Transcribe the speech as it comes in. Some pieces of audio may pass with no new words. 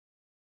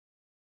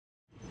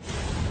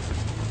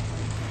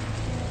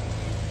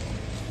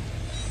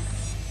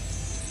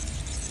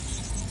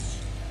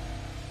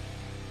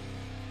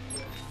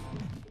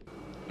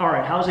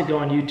Alright, how's it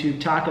going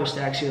YouTube? Taco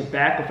Stacks here,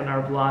 back with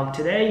another vlog.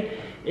 Today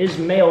is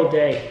mail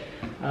day.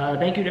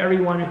 Thank you to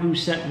everyone who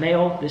sent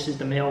mail. This is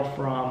the mail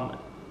from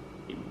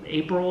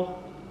April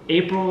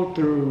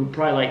through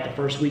probably like the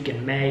first week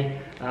in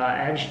May.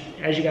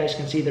 As you guys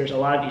can see, there's a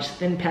lot of these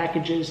thin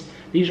packages.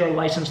 These are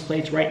license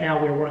plates. Right now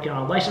we're working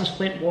on a license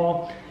plate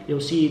wall. You'll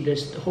see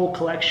this whole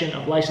collection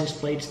of license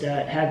plates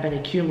that have been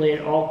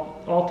accumulated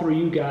all through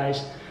you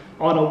guys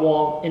on a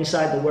wall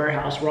inside the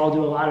warehouse, where I'll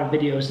do a lot of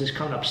videos this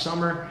coming up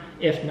summer.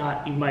 If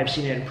not, you might have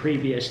seen it in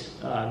previous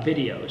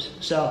videos.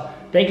 So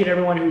thank you to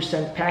everyone who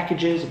sent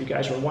packages. If you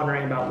guys were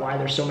wondering about why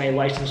there's so many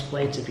license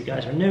plates, if you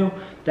guys are new,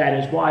 that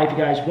is why. If you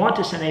guys want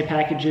to send any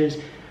packages,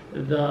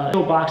 the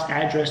PO box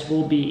address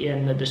will be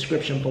in the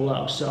description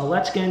below. So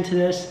let's get into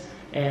this,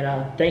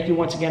 and thank you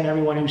once again to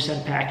everyone who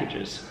sent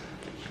packages.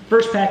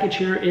 First package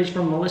here is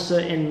from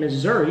Melissa in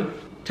Missouri.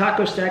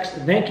 Taco Stacks,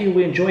 thank you.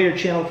 We enjoy your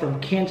channel from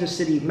Kansas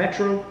City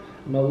Metro,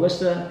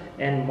 Melissa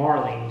and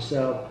Marlene.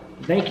 So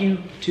thank you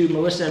to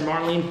Melissa and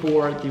Marlene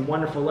for the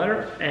wonderful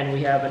letter, and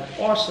we have an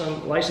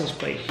awesome license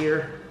plate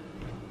here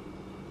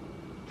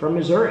from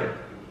Missouri.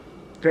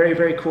 Very,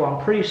 very cool.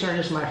 I'm pretty certain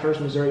this is my first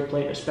Missouri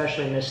plate,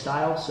 especially in this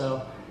style,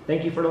 so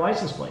thank you for the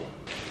license plate.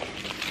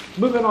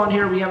 Moving on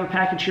here, we have a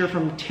package here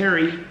from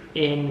Terry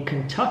in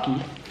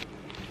Kentucky.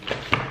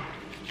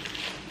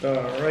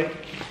 All right,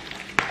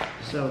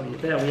 so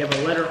we have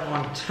a letter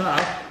on top.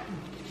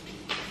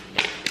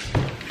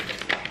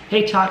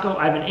 Hey Taco,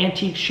 I have an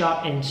antique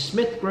shop in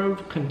Smith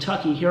Grove,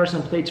 Kentucky. Here are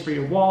some plates for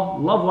your wall.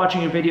 Love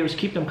watching your videos.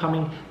 Keep them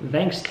coming.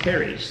 Thanks,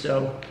 Terry.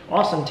 So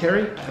awesome,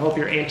 Terry. I hope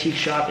your antique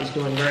shop is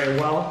doing very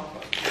well.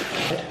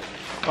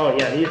 Oh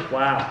yeah, these,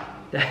 wow.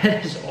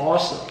 That is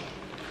awesome.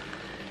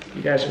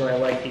 You guys are going to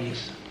like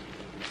these.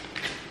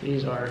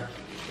 These are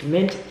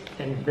mint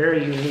and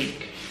very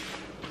unique.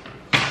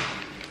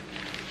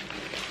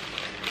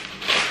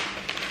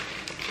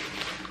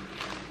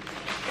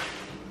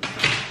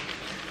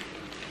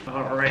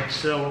 All right,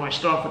 so I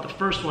start off with the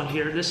first one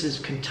here. This is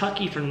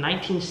Kentucky from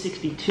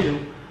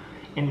 1962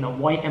 in the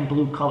white and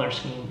blue color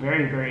scheme.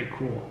 Very, very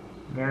cool.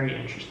 Very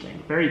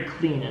interesting. Very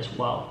clean as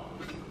well.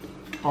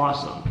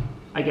 Awesome.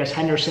 I guess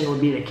Henderson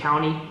would be the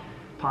county,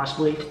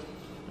 possibly,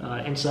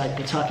 inside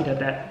Kentucky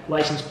that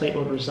license plate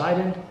would reside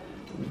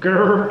in.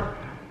 Grr.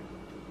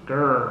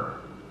 Grr.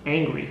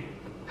 Angry.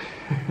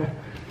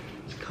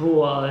 It's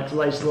cool. It's a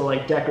nice little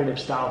like decorative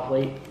style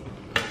plate.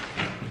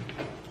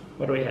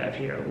 What do we have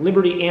here?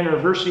 Liberty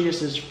Anniversary.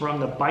 This is from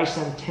the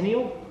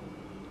Bicentennial.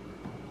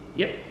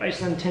 Yep,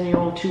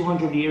 Bicentennial,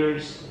 200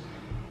 years,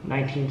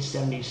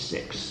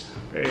 1976.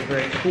 Very,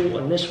 very cool.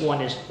 And this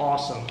one is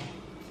awesome.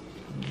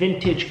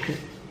 Vintage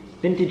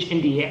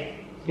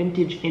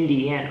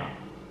Indiana.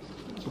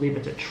 I believe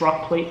it's a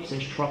truck plate. It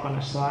says truck on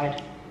the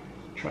side.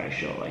 Try to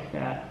show it like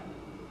that.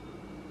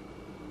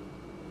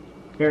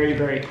 Very,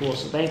 very cool.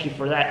 So thank you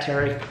for that,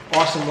 Terry.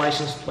 Awesome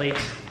license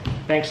plates.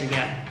 Thanks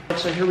again.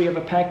 So here we have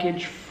a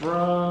package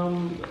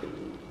from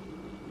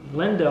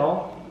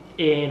Mailday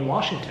in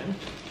Washington.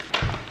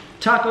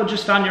 Taco,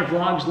 just found your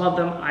vlogs, love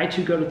them. I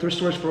too go to thrift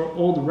stores for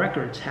old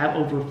records, have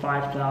over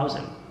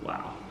 5,000.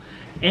 Wow.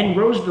 And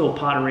Roseville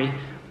pottery,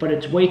 but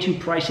it's way too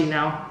pricey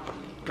now.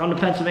 Come to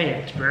Pennsylvania,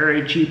 it's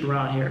very cheap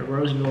around here.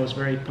 Roseville is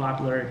very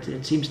popular.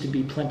 It seems to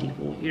be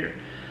plentiful here.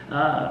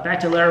 Back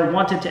to Lara,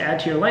 wanted to add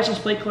to your license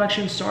plate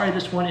collection. Sorry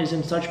this one is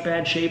in such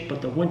bad shape, but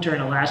the winter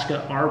in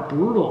Alaska are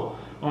brutal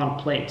on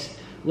plates.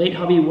 Late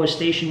hubby was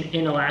stationed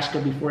in Alaska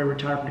before he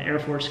retired from the Air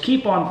Force.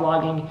 Keep on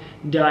vlogging,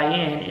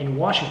 Diane in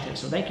Washington.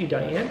 So thank you,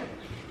 Diane.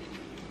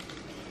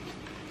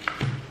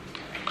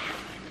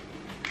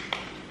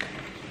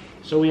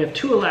 So we have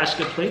two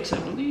Alaska plates, I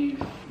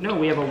believe. No,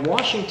 we have a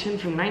Washington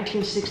from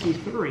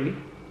 1963.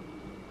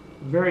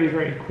 Very,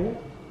 very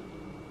cool.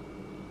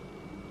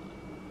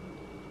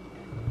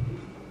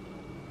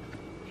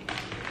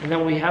 And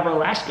then we have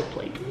Alaska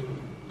plate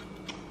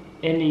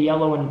in the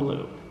yellow and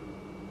blue.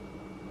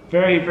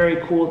 Very,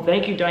 very cool.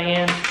 Thank you,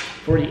 Diane,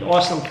 for the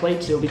awesome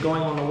plates. They'll be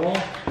going on the wall.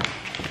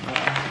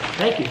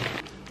 Thank you.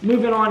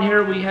 Moving on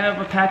here, we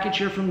have a package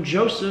here from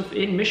Joseph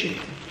in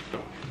Michigan.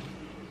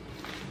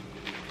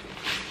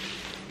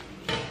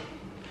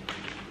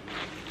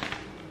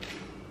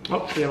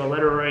 Oh, we have a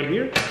letter right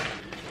here.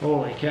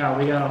 Holy cow,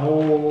 we got a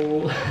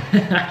whole...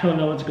 I don't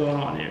know what's going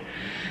on here.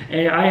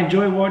 Hey, I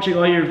enjoy watching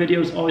all your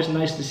videos. Always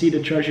nice to see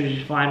the treasures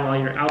you find while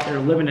you're out there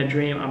living a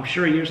dream. I'm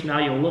sure years from now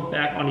you'll look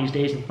back on these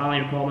days and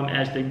finally recall them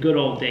as the good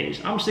old days.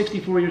 I'm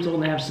 64 years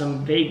old and have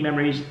some vague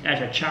memories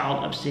as a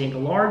child of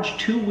seeing large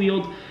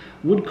two-wheeled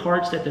wood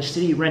carts that the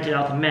city rented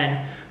out to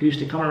men who used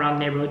to come around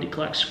the neighborhood to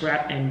collect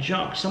scrap and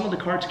junk. Some of the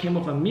carts came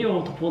with a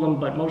mule to pull them,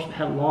 but most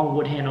had long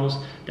wood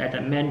handles that the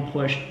men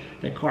pushed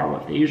the cart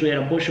with. They usually had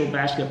a bushel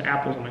basket of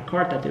apples on the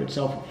cart that they would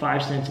sell for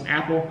 5 cents an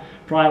apple.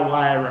 Probably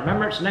why I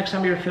remember it. So next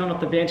time you're filling up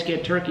the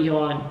Vansgate Turkey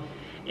Hill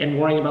and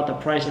worrying about the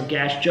price of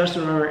gas. Just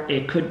remember,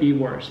 it could be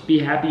worse. Be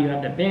happy you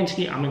have the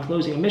Vansky. I'm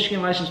enclosing a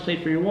Michigan license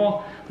plate for your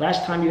wall.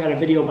 Last time you had a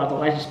video about the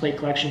license plate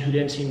collection who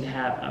didn't seem to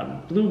have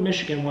a blue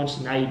Michigan one,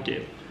 so now you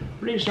do.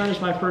 Pretty certain it's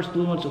my first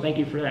blue one, so thank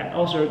you for that.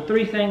 Also,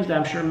 3 things that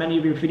I'm sure many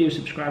of your video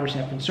subscribers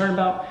have concern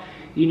about.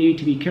 You need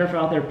to be careful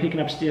out there picking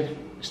up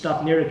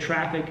stuff near the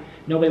traffic.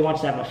 Nobody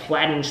wants to have a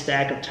flattened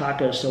stack of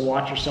tacos, so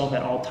watch yourself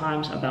at all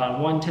times. About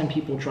 1 in 10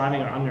 people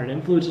driving are under an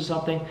influence of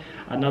something.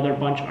 Another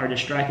bunch are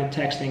distracted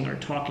texting or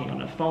talking on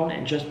the phone,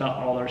 and just about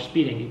all are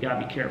speeding. You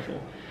gotta be careful.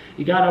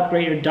 You gotta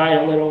upgrade your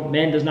diet a little.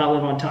 Man does not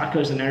live on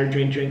tacos and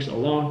energy drinks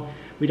alone.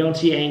 We don't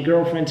see any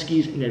girlfriend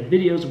skis in the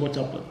videos. What's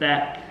up with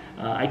that?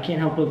 I can't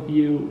help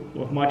you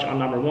with much on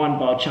number 1,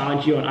 but I'll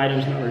challenge you on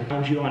items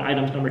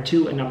number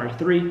 2 and number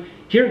 3.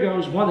 Here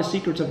goes. One of the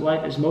secrets of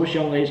life is most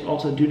young ladies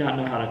also do not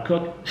know how to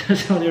cook,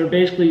 so they're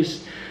basically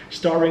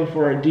starving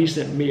for a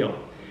decent meal.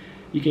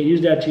 You can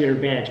use that to your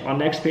advantage. On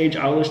the next page,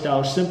 I'll list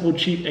out a simple,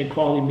 cheap, and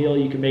quality meal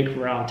you can make for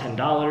around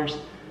 $10.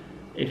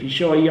 If you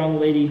show a young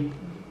lady,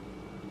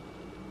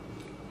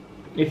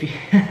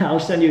 I'll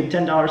send you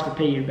 $10 to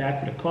pay you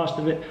back for the cost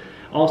of it.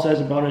 Also,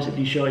 as a bonus, if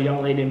you show a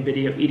young lady in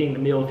video eating the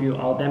meal with you,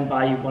 I'll then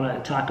buy you one of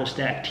the Taco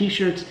Stack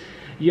t-shirts.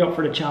 You up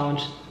for the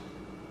challenge?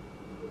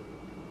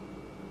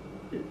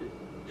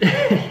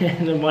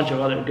 And a bunch of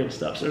other good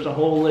stuff. So there's a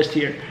whole list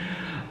here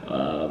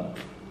of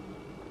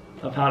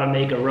how to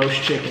make a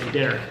roast chicken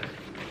dinner.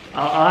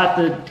 I'll have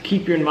to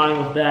keep you in mind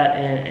with that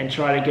and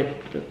try to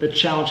get the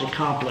challenge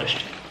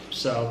accomplished.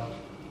 So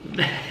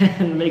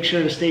make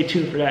sure to stay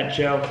tuned for that,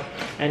 Joe.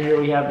 And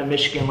here we have the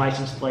Michigan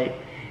license plate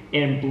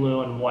in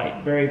blue and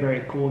white. Very,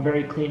 very cool,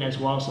 very clean as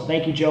well. So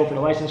thank you, Joe, for the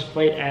license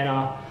plate, and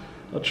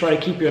I'll try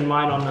to keep you in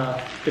mind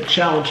on the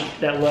challenge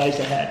that lies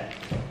ahead.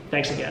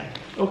 Thanks again.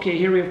 Okay,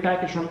 here we have a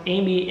package from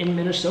Amy in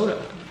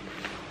Minnesota.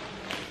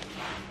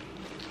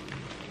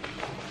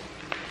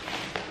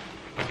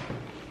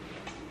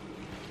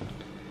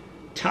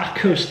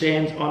 Taco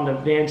stands on the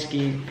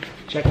Vansky.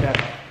 Check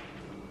that out.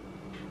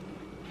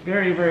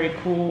 Very, very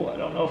cool. I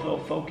don't know if it'll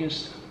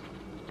focus.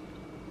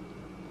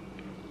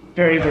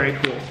 Very, very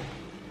cool.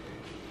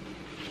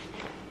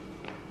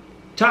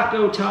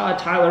 Taco, Todd,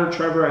 Tyler,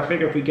 Trevor. I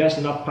figure if we guess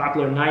enough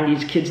popular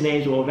 90s kids'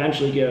 names, we'll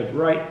eventually get it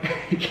right.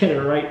 Get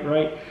it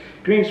right.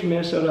 Greetings from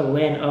Minnesota,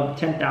 land of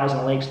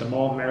 10,000 lakes, the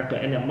Mall of America,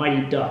 and the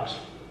Mighty Ducks.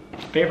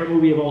 Favorite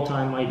movie of all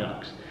time, Mighty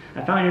Ducks.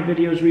 I found your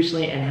videos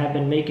recently and have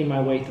been making my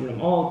way through them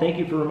all. Thank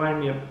you for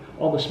reminding me of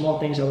all the small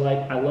things I like.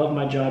 I love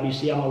my job. You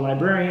see, I'm a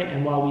librarian,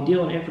 and while we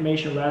deal in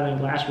information rather than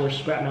glassware,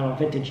 scrap metal, and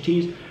vintage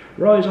teas,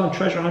 we're always on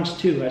treasure hunts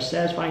too. As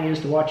satisfying it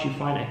is to watch you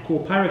find a cool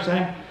Pyrex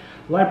item,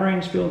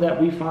 librarians feel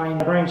that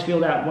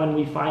when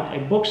we find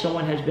a book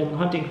someone has been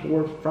hunting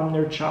for from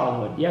their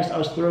childhood. Yes, I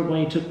was thrilled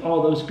when you took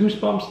all those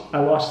goosebumps. I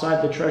lost sight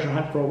of the treasure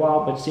hunt for a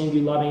while, but seeing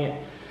you loving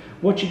it.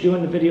 What you do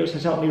in the videos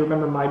has helped me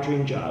remember my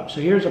dream job. So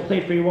here's a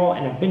plate for you all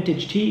and a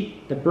vintage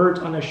tee. The birds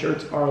on the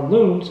shirts are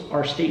loons,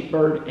 our state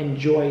bird.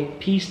 Enjoy.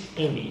 Peace,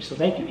 Amy. So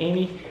thank you,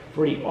 Amy,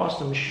 for the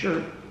awesome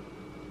shirt.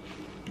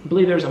 I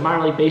believe there's a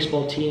minor league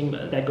baseball team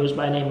that goes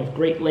by the name of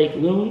Great Lake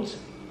Loons,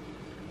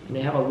 and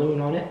they have a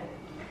loon on it.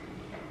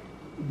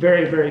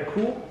 Very, very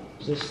cool.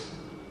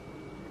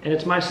 And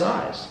it's my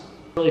size.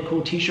 Really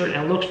cool t-shirt,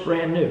 and it looks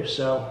brand new.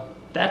 So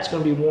that's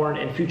going to be worn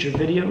in future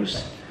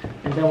videos.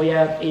 And then we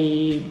have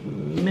a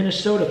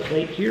Minnesota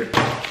plate here.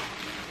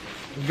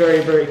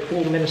 Very, very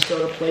cool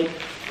Minnesota plate.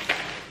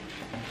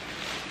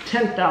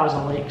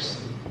 10,000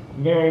 lakes.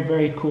 Very,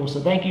 very cool.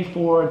 So thank you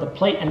for the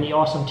plate and the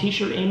awesome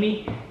t-shirt,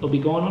 Amy. It'll be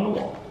going on the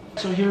wall.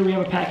 So here we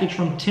have a package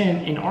from Tim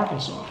in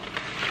Arkansas.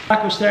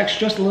 Taco Stacks,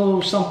 just a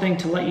little something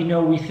to let you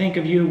know we think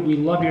of you. We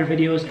love your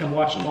videos and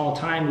watch them all the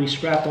time. We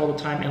scrapped all the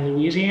time in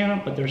Louisiana,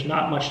 but there's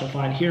not much to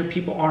find here.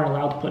 People aren't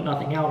allowed to put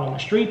nothing out on the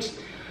streets.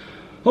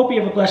 Hope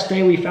you have a blessed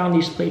day. We found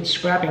these plates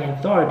scrapping and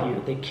thought of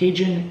you, the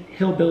Cajun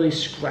Hillbilly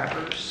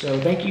Scrappers. So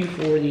thank you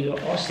for the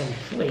awesome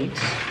plates.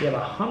 We have a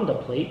Honda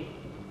plate.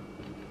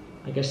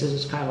 I guess this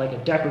is kind of like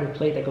a decorative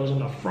plate that goes in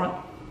the front.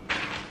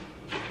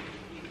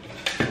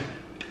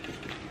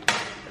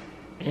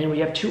 And we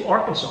have 2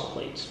 Arkansas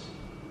plates.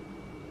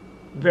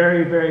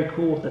 Very, very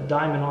cool with the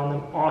diamond on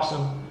them.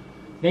 Awesome.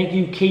 Thank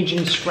you,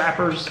 Cajun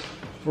Scrappers,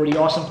 for the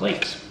awesome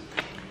plates.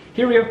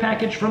 Here we have a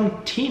package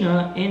from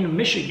Tina in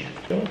Michigan.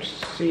 Don't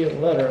see a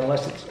letter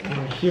unless it's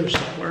on here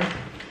somewhere.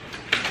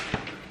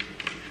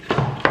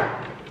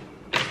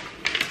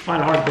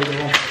 Find a hard big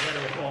one.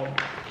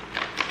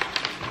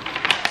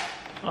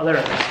 Oh, there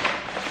it is.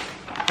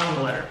 Found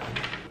the letter.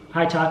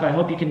 Hi, Taco. I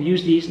hope you can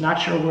use these.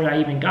 Not sure where I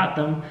even got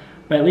them,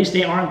 but at least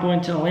they aren't going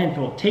to the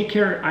landfill. Take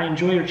care. I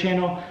enjoy your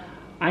channel.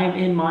 I am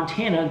in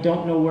Montana,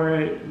 don't know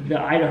where the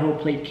Idaho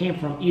plate came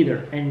from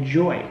either.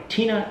 Enjoy.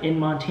 Tina in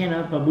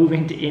Montana, but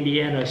moving to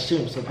Indiana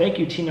soon. So thank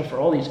you, Tina, for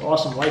all these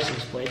awesome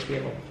license plates. We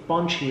have a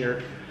bunch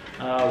here.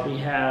 We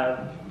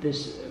have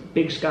this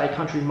Big Sky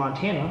Country,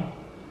 Montana.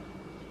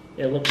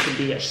 It looks to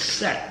be a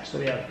set, so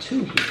we have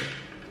 2 here.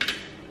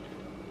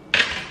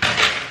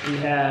 We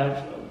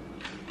have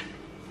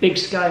Big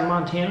Sky,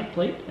 Montana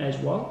plate as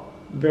well.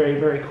 Very,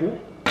 very cool.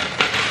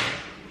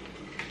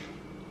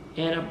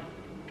 and a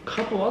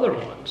couple other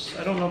ones.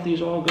 I don't know if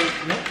these all go,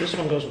 nope, this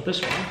one goes with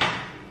this one.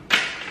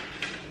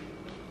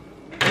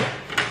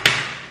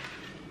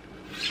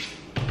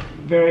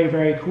 Very,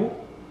 very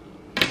cool.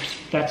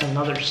 That's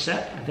another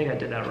set. I think I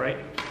did that right.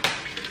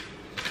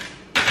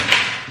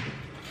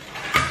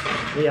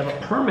 We have a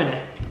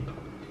permanent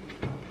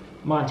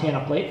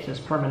Montana plate. It says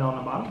permanent on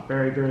the bottom.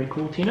 Very, very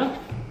cool, Tina.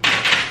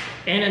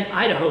 And an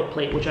Idaho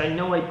plate, which I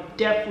know I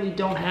definitely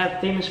don't have,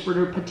 famous for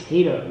their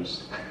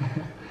potatoes.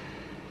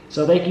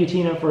 So thank you,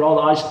 Tina, for all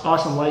the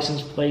awesome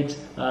license plates.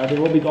 They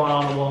will be going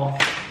on the wall.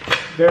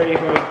 Very,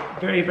 very,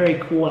 very, very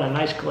cool and a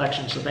nice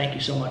collection. So thank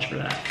you so much for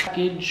that.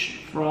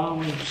 Package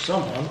from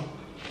someone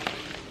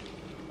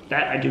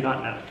that I do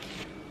not know.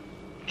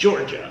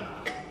 Georgia.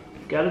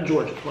 Got a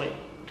Georgia plate.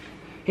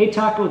 Hey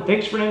Taco,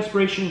 thanks for the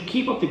inspiration.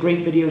 Keep up the great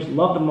videos.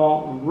 Love them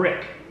all.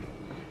 Rick.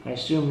 I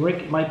assume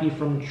Rick might be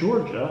from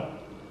Georgia.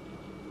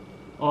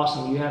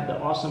 Awesome. You have the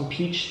awesome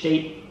Peach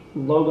State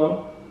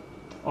logo.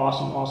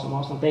 Awesome, awesome,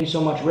 awesome. Thank you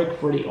so much, Rick,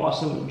 for the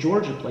awesome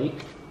Georgia plate.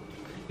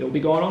 It will be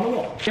going on the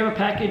wall. We have a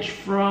package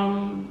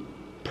from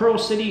Pearl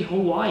City,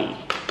 Hawaii.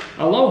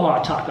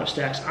 Aloha, Taco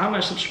Stacks. I'm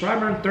a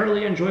subscriber and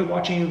thoroughly enjoy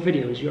watching your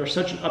videos. You are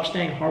such an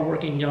upstanding,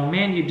 hardworking young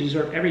man. You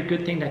deserve every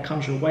good thing that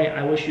comes your way.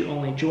 I wish you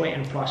only joy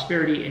and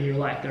prosperity in your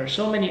life. There are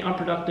so many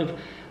unproductive,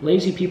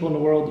 lazy people in the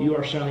world. You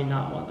are certainly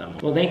not one of them.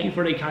 Well, thank you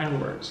for the kind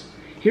words.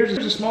 Here's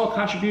a small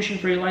contribution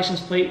for your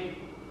license plate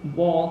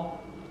wall.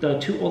 The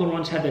two older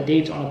ones had the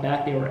dates on the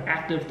back. They were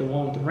active. The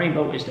one with the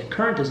rainbow is the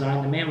current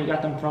design. The man we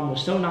got them from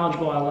was so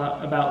knowledgeable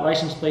about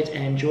license plates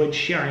and enjoyed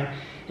sharing.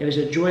 It was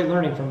a joy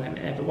learning from him.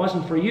 And if it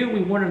wasn't for you,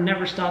 we would have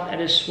never stopped at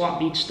his swap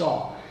meet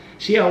stall.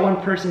 See how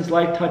one person's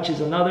life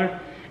touches another?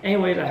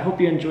 Anyways, I hope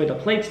you enjoy the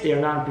plates. They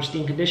are not in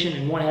pristine condition,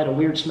 and one had a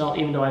weird smell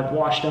even though I've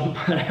washed them.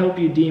 But I hope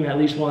you deem at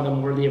least one of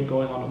them worthy of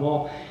going on the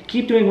wall.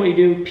 Keep doing what you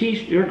do.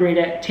 Peace. You're great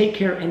at. Take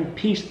care and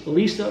peace.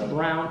 Lisa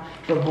Brown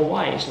from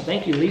Hawaii. So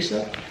thank you,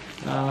 Lisa.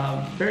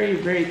 Very,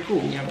 very cool.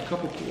 We have a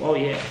couple cool. Oh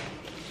yeah.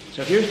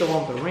 So here's the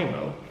one with the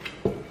rainbow.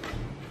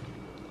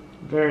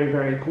 Very,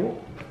 very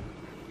cool.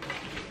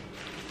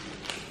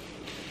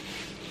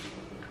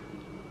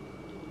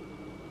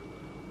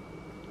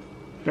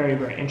 Very,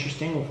 very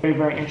interesting. Very,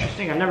 very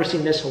interesting. I've never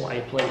seen this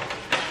Hawaii plate.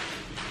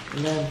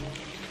 And then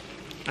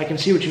I can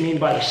see what you mean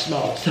by the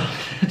smell.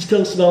 It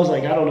still smells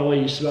like, I don't know what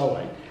you smell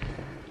like.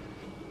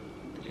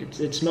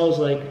 It smells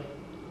like,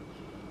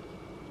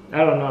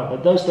 I don't know,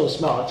 but those still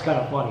smell. It's kind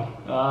of funny.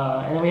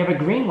 And then we have a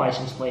green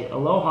license plate,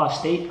 Aloha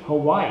State,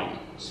 Hawaii.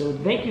 So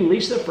thank you,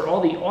 Lisa, for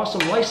all the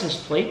awesome license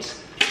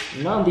plates.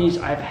 None of these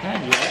I've had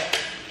yet.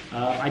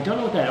 I don't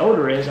know what that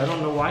odor is. I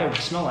don't know why it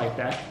would smell like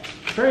that.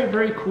 Very,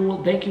 very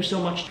cool. Thank you so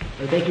much.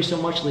 Thank you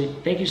so much,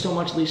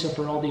 Lisa,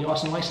 for all the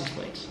awesome license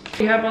plates.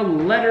 We have a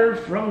letter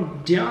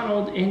from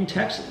Donald in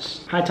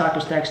Texas. Hi, Taco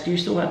Stacks. Do you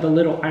still have the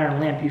little iron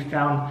lamp you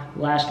found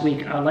last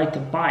week? I'd like to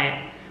buy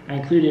it. I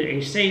included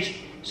a safe,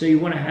 so you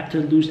wouldn't have to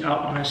lose out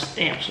on a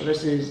stamp. So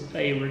this is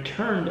a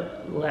returned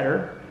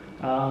letter.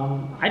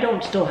 I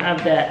don't still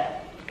have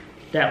that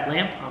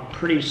lamp. I'm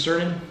pretty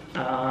certain.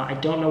 I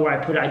don't know where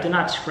I put it. I did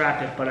not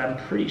scrap it, but I'm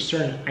pretty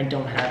certain I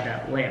don't have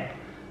that lamp.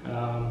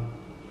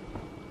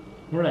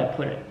 Where did I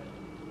put it?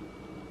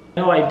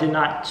 No, I did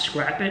not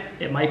scrap it.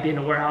 It might be in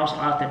the warehouse.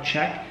 I'll have to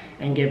check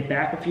and get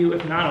back with you.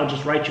 If not, I'll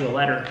just write you a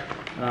letter.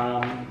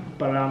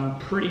 But I'm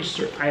pretty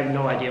certain, I have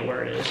no idea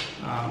where it is.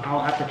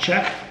 I'll have to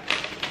check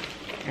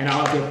and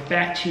I'll get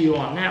back to you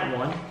on that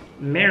one.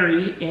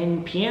 Mary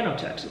in Piano,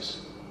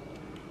 Texas.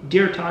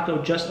 Dear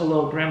Taco, just a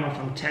little grandma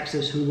from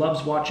Texas who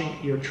loves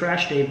watching your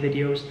Trash Day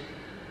videos.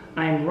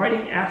 I am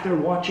writing after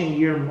watching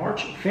your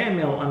March fan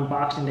mail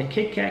unboxing. The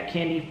Kit Kat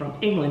candy from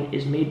England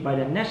is made by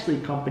the Nestle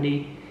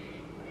company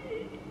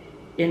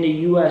in the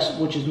US,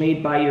 which is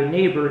made by your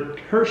neighbor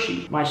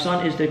Hershey. My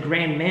son is the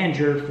grand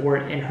manager for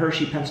it in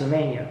Hershey,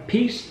 Pennsylvania.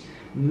 Peace,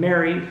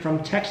 Mary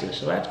from Texas.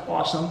 So that's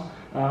awesome.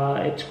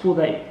 It's cool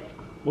that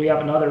we have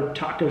another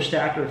Taco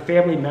Stacker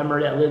family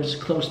member that lives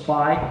close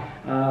by,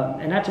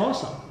 and that's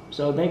awesome.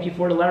 So thank you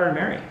for the letter,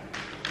 Mary.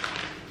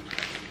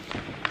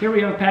 Here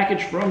we have a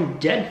package from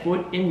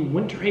Deadfoot in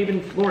Winter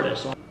Haven, Florida.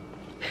 So,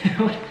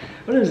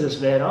 what is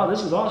this, man? Oh,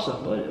 this is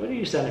awesome. What are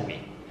you sending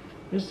me?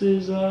 This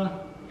is,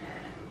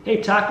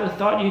 hey, Taco,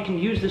 thought you can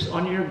use this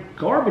on your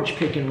garbage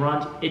picking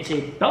runs. It's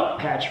a belt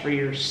patch for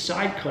your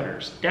side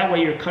cutters. That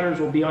way your cutters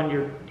will be on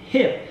your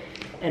hip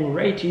and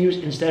ready to use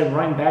instead of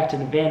running back to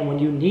the van when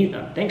you need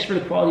them. Thanks for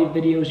the quality of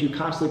videos you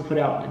constantly put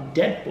out in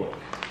Deadfoot.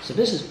 So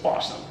this is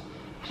awesome.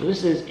 So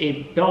this is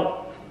a belt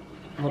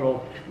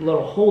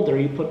little holder.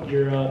 You put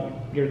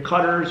your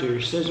cutters or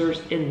your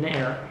scissors in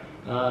there.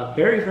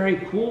 Very, very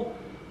cool.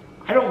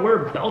 I don't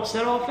wear belts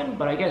that often,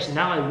 but I guess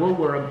now I will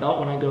wear a belt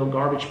when I go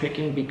garbage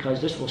picking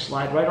because this will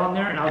slide right on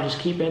there and I'll just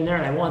keep it in there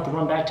and I won't have to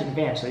run back to the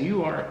van. So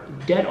you are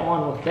dead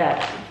on with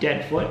that,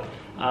 Deadfoot.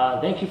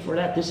 Thank you for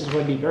that. This is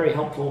going to be very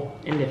helpful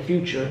in the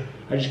future.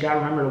 I just got to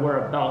remember to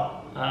wear a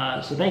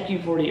belt. So thank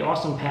you for the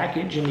awesome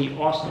package and the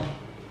awesome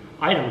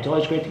item. It's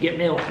always great to get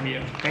mail from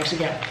you. Thanks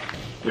again.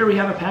 Here we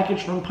have a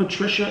package from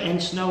Patricia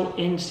and Snow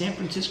in San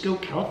Francisco,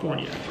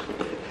 California.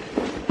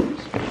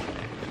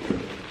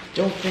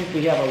 Don't think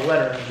we have a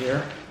letter in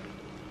here,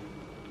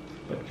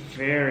 but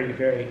very,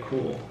 very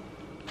cool.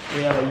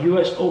 We have a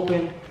U.S.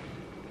 Open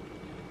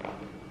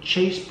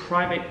Chase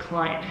Private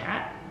Client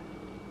hat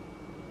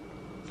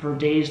for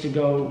days to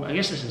go. I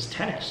guess this is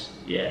tennis.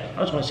 Yeah,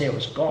 I was going to say it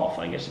was golf.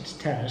 I guess it's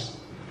tennis.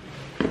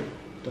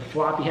 The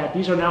floppy hat.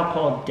 These are now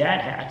called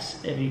dad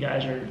hats. If you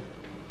guys are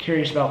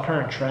curious about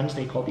current trends,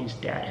 they call these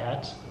dad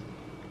hats.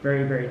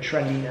 Very, very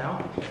trendy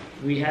now.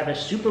 We have a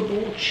Super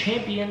Bowl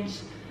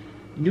champions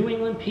New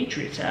England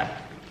Patriots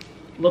hat.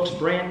 Looks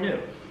brand new.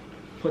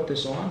 Put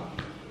this on.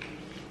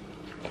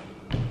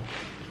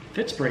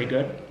 Fits pretty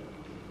good.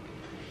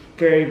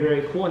 Very,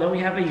 very cool. And then we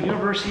have a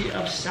University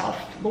of South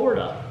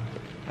Florida.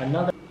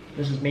 Another,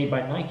 this is made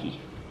by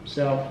Nike.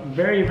 So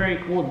very, very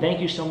cool. Thank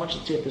you so much.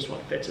 Let's see if this one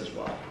fits as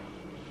well.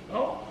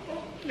 Oh,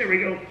 there we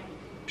go.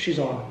 She's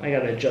on. I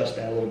gotta adjust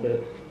that a little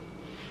bit.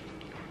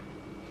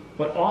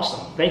 But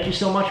awesome. Thank you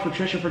so much,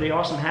 Patricia, for the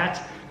awesome hats.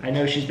 I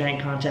know she's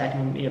been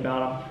contacting me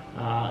about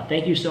them.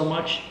 Thank you so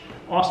much.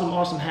 Awesome,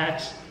 awesome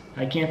hats.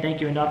 I can't thank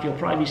you enough. You'll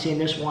probably be seeing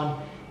this one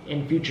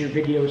in future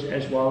videos,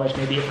 as well as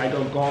maybe if I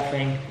go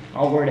golfing,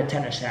 I'll wear the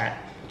tennis hat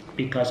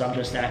because I'm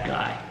just that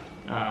guy.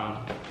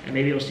 And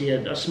maybe you'll see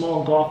a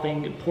small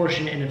golfing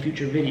portion in a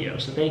future video.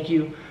 So thank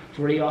you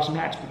for the awesome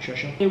hats,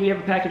 Patricia. Okay, we have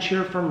a package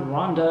here from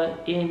Rhonda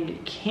in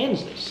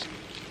Kansas.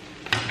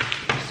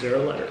 Is there a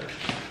letter?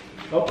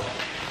 Oh,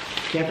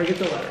 can't forget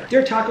the letter.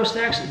 Dear Taco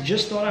Stacks,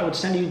 just thought I would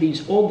send you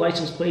these old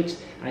license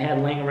plates I had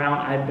laying around.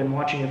 I've been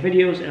watching your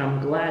videos and I'm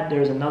glad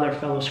there's another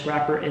fellow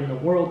scrapper in the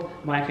world.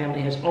 My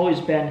family has always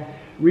been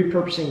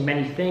repurposing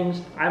many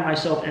things. I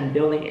myself am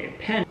building a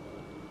pen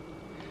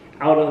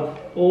out of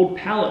old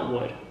pallet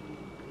wood.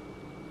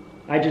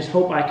 I just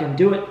hope I can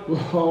do it.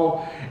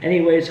 Lol.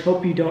 Anyways,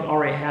 hope you don't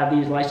already have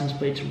these license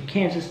plates from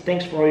Kansas.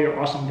 Thanks for all your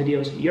awesome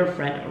videos. Your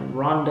friend,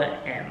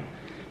 Rhonda M.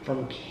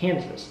 from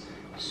Kansas.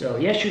 So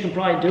yes, you can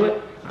probably do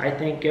it. I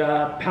think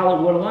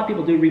pallet wood, a lot of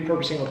people do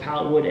repurposing with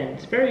pallet wood, and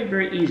it's very,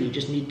 very easy. You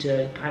just need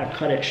to kind of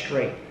cut it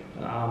straight.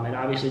 And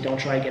obviously don't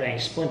try to get any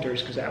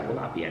splinters because that will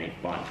not be any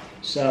fun.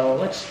 So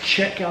let's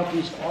check out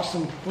these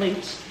awesome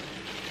plates.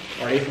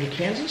 Are they from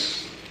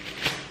Kansas?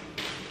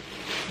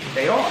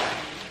 They are.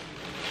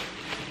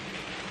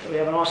 We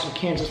have an awesome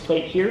Kansas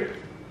plate here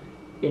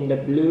in the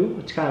blue.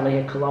 It's kind of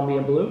like a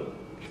Columbia blue.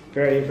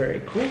 Very,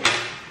 very cool.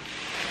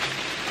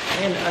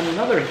 And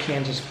another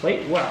Kansas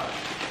plate. Wow.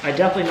 I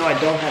definitely know I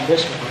don't have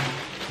this one.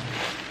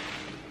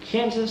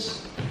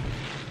 Kansas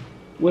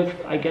with,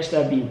 I guess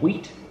that'd be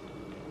wheat.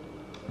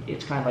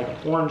 It's kind of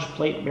like an orange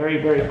plate.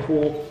 Very, very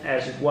cool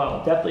as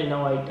well. Definitely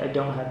know I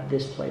don't have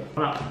this plate.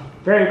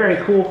 Very, very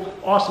cool.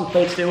 Awesome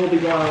plates. They will be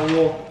going on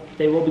the wall.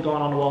 They will be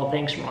going on the wall.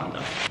 Thanks,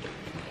 Rhonda.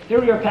 Here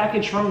we are, a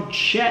package from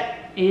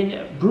Chet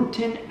in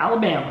Brewton,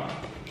 Alabama.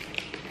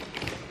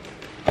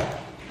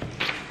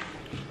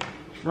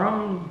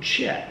 From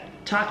Chet.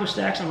 Taco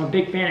Stacks, I'm a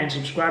big fan and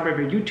subscriber of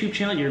your YouTube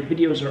channel. Your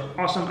videos are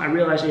awesome. I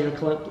realize that you're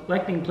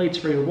collecting plates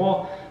for your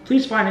wall.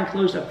 Please find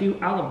enclosed a few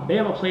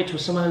Alabama plates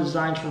with some of the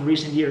designs from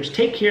recent years.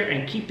 Take care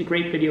and keep the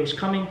great videos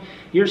coming.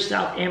 Your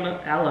South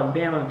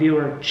Alabama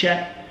viewer,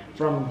 Chet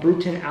from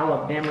Brewton,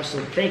 Alabama.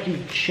 So thank you,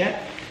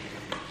 Chet.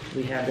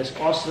 We have this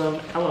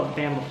awesome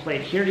Alabama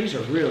plate here. These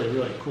are really,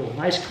 really cool.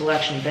 Nice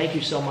collection. Thank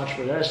you so much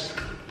for this.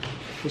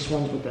 This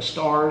one's with the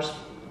stars.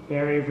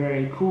 Very,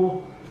 very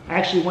cool. I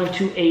actually went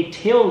to a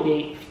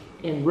tailgate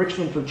in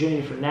Richmond,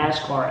 Virginia for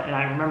NASCAR, and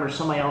I remember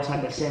somebody else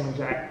had the same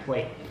exact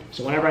plate.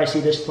 So whenever I see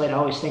this plate, I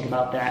always think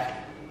about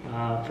that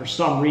for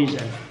some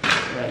reason.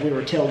 We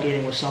were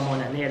tailgating with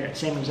someone, and they had that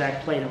same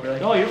exact plate, and we were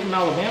like, oh, you're from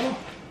Alabama?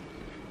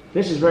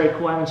 This is very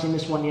cool. I haven't seen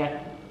this one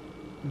yet.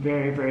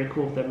 Very, very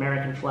cool with the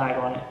American flag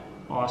on it.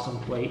 Awesome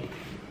plate.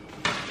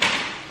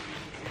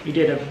 You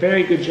did a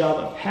very good job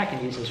of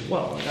packing these as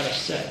well, I gotta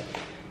say.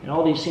 And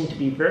all these seem to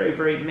be very,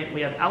 very mint.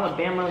 We have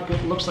Alabama.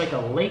 It looks like a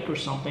lake or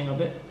something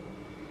of it.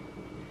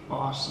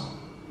 Awesome.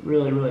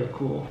 Really, really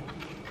cool.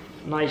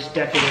 Nice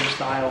decorative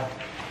style.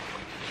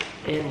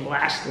 And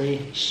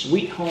lastly,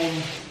 Sweet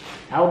Home,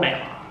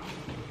 Alabama.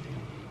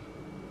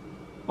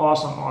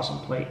 Awesome, awesome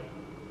plate.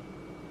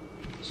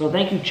 So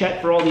thank you,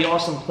 Chet, for all the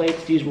awesome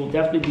plates. These will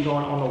definitely be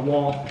going on the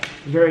wall.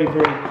 Very,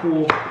 very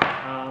cool.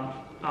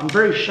 I'm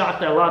very shocked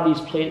that a lot of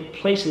these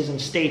places and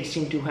states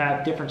seem to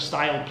have different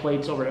style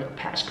plates over the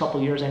past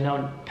couple years. I know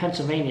in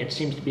Pennsylvania it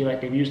seems to be like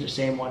they've used the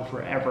same one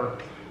forever.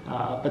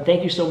 But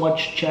thank you so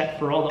much, Chet,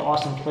 for all the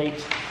awesome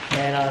plates.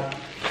 And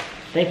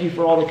thank you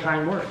for all the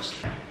kind words.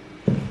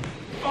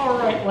 All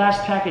right,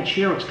 last package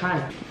here. It's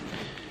kind of,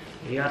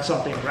 we got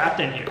something wrapped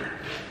in here.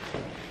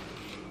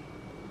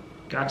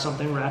 Got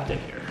something wrapped in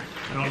here.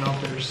 I don't know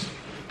if there's,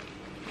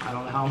 I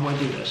don't know how I'm going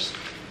to do this.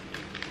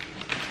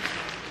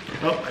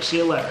 Oh, I see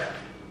a letter.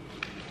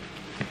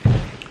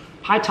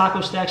 Hi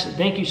Taco Stacks,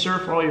 thank you sir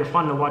for all your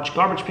fun to watch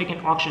garbage picking,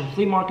 auction,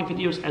 flea market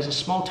videos. As a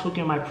small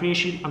token of my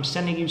appreciation, I'm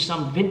sending you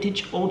some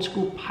vintage old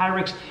school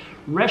Pyrex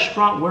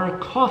restaurant-wear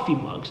coffee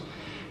mugs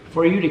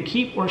for you to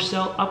keep or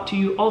sell, up to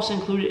you. Also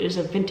included is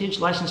a vintage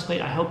license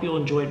plate. I hope you'll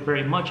enjoy it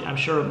very much. I'm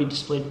sure it'll be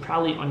displayed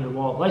proudly on your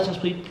wall of license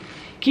plate.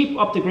 Keep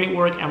up the great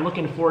work. I'm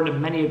looking forward to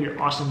many of your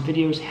awesome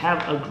videos. Have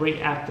a great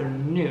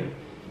afternoon.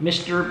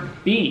 Mr.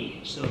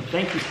 B. So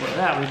thank you for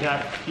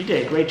that. You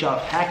did a great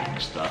job packing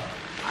this stuff.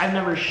 I've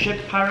never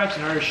shipped Pyrex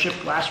and never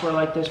shipped glassware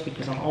like this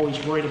because I'm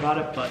always worried about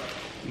it, but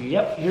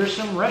yep, here's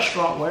some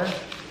restaurant wear.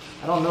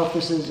 I don't know if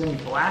this is in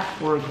black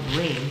or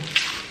green.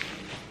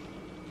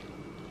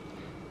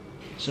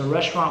 So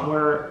restaurant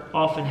wear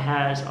often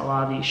has a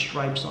lot of these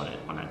stripes on it,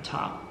 on the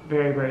top.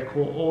 Very, very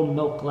cool. Old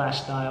milk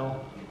glass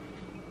style.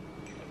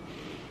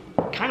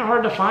 Kind of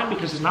hard to find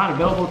because it's not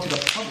available to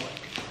the public.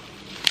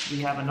 We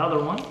have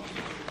another one.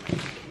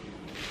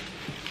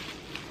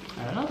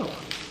 And another one.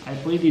 I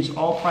believe these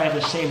all probably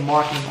have the same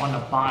marking on the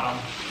bottom.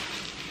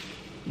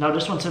 No,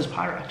 this one says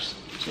Pyrex.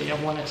 So you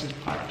have one that says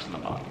Pyrex on the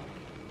bottom.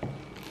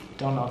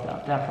 Don't know if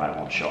that probably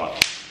won't show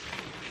up.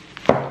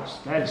 So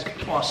that is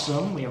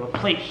awesome. We have a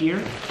plate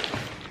here.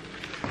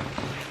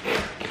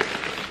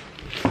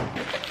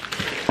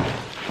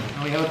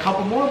 And we have a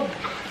couple more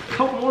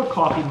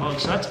coffee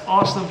mugs. So that's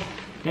awesome.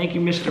 Thank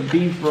you, Mr.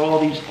 B, for all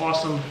these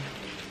awesome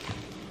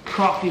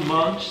coffee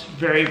mugs.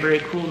 Very, very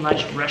cool.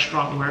 Nice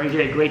restaurant wear. You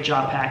did a great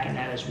job packing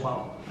that as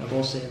well. I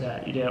will say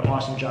that. You did an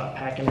awesome job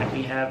packing that.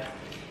 We have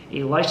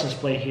a license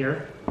plate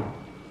here.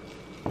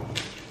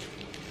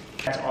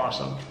 That's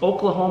awesome.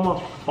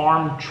 Oklahoma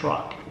farm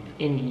truck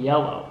in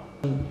yellow.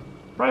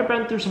 Probably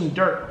been through some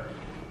dirt,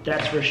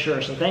 that's for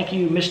sure. So thank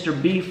you,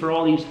 Mr. B, for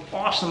all these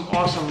awesome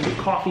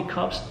coffee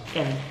cups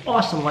and an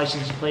awesome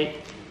license plate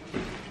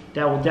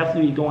that will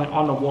definitely be going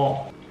on the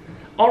wall.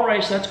 All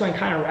right, so that's going to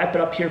kind of wrap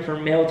it up here for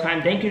mail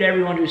time. Thank you to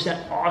everyone who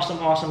sent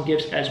awesome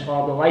gifts as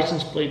well. The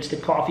license plates, the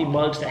coffee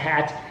mugs, the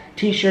hats,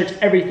 t-shirts,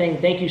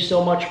 everything. Thank you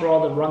so much for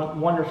all the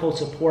wonderful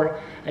support.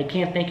 I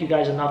can't thank you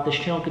guys enough. This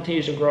channel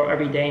continues to grow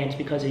every day, and it's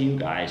because of you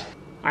guys.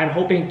 I'm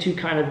hoping to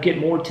kind of get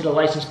more to the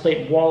license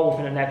plate wall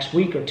within the next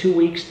week or 2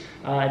 weeks.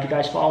 If you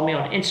guys follow me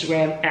on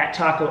Instagram at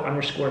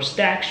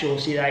taco_stacks, you'll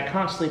see that I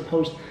constantly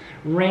post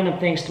random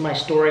things to my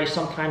story.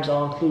 Sometimes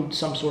I'll include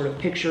some sort of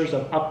pictures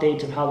of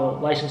updates of how the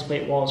license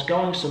plate wall is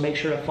going, so make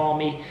sure to follow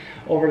me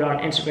over on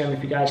Instagram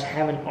if you guys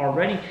haven't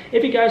already.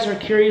 If you guys are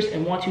curious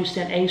and want to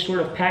send any sort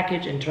of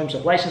package in terms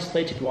of license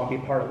plates, if you want to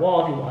be part of the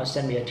wall, if you want to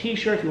send me a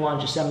t-shirt, if you want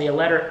to just send me a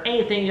letter,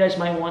 anything you guys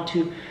might want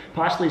to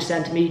possibly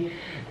send to me,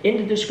 in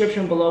the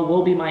description below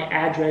will be my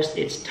address.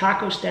 It's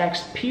Taco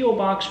Stacks, P.O.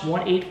 Box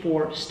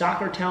 184,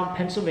 Stockertown,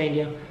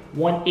 Pennsylvania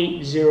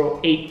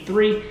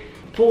 18083.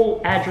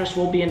 Full address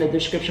will be in the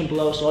description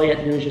below, so all you have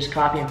to do is just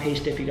copy and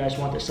paste it if you guys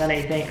want to send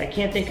anything. I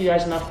can't thank you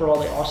guys enough for all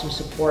the awesome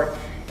support,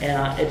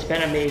 and it's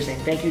been amazing.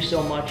 Thank you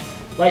so much.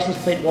 License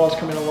plate wall is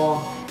coming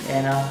along,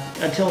 and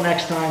until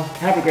next time,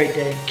 have a great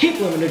day.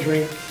 Keep living the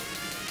dream.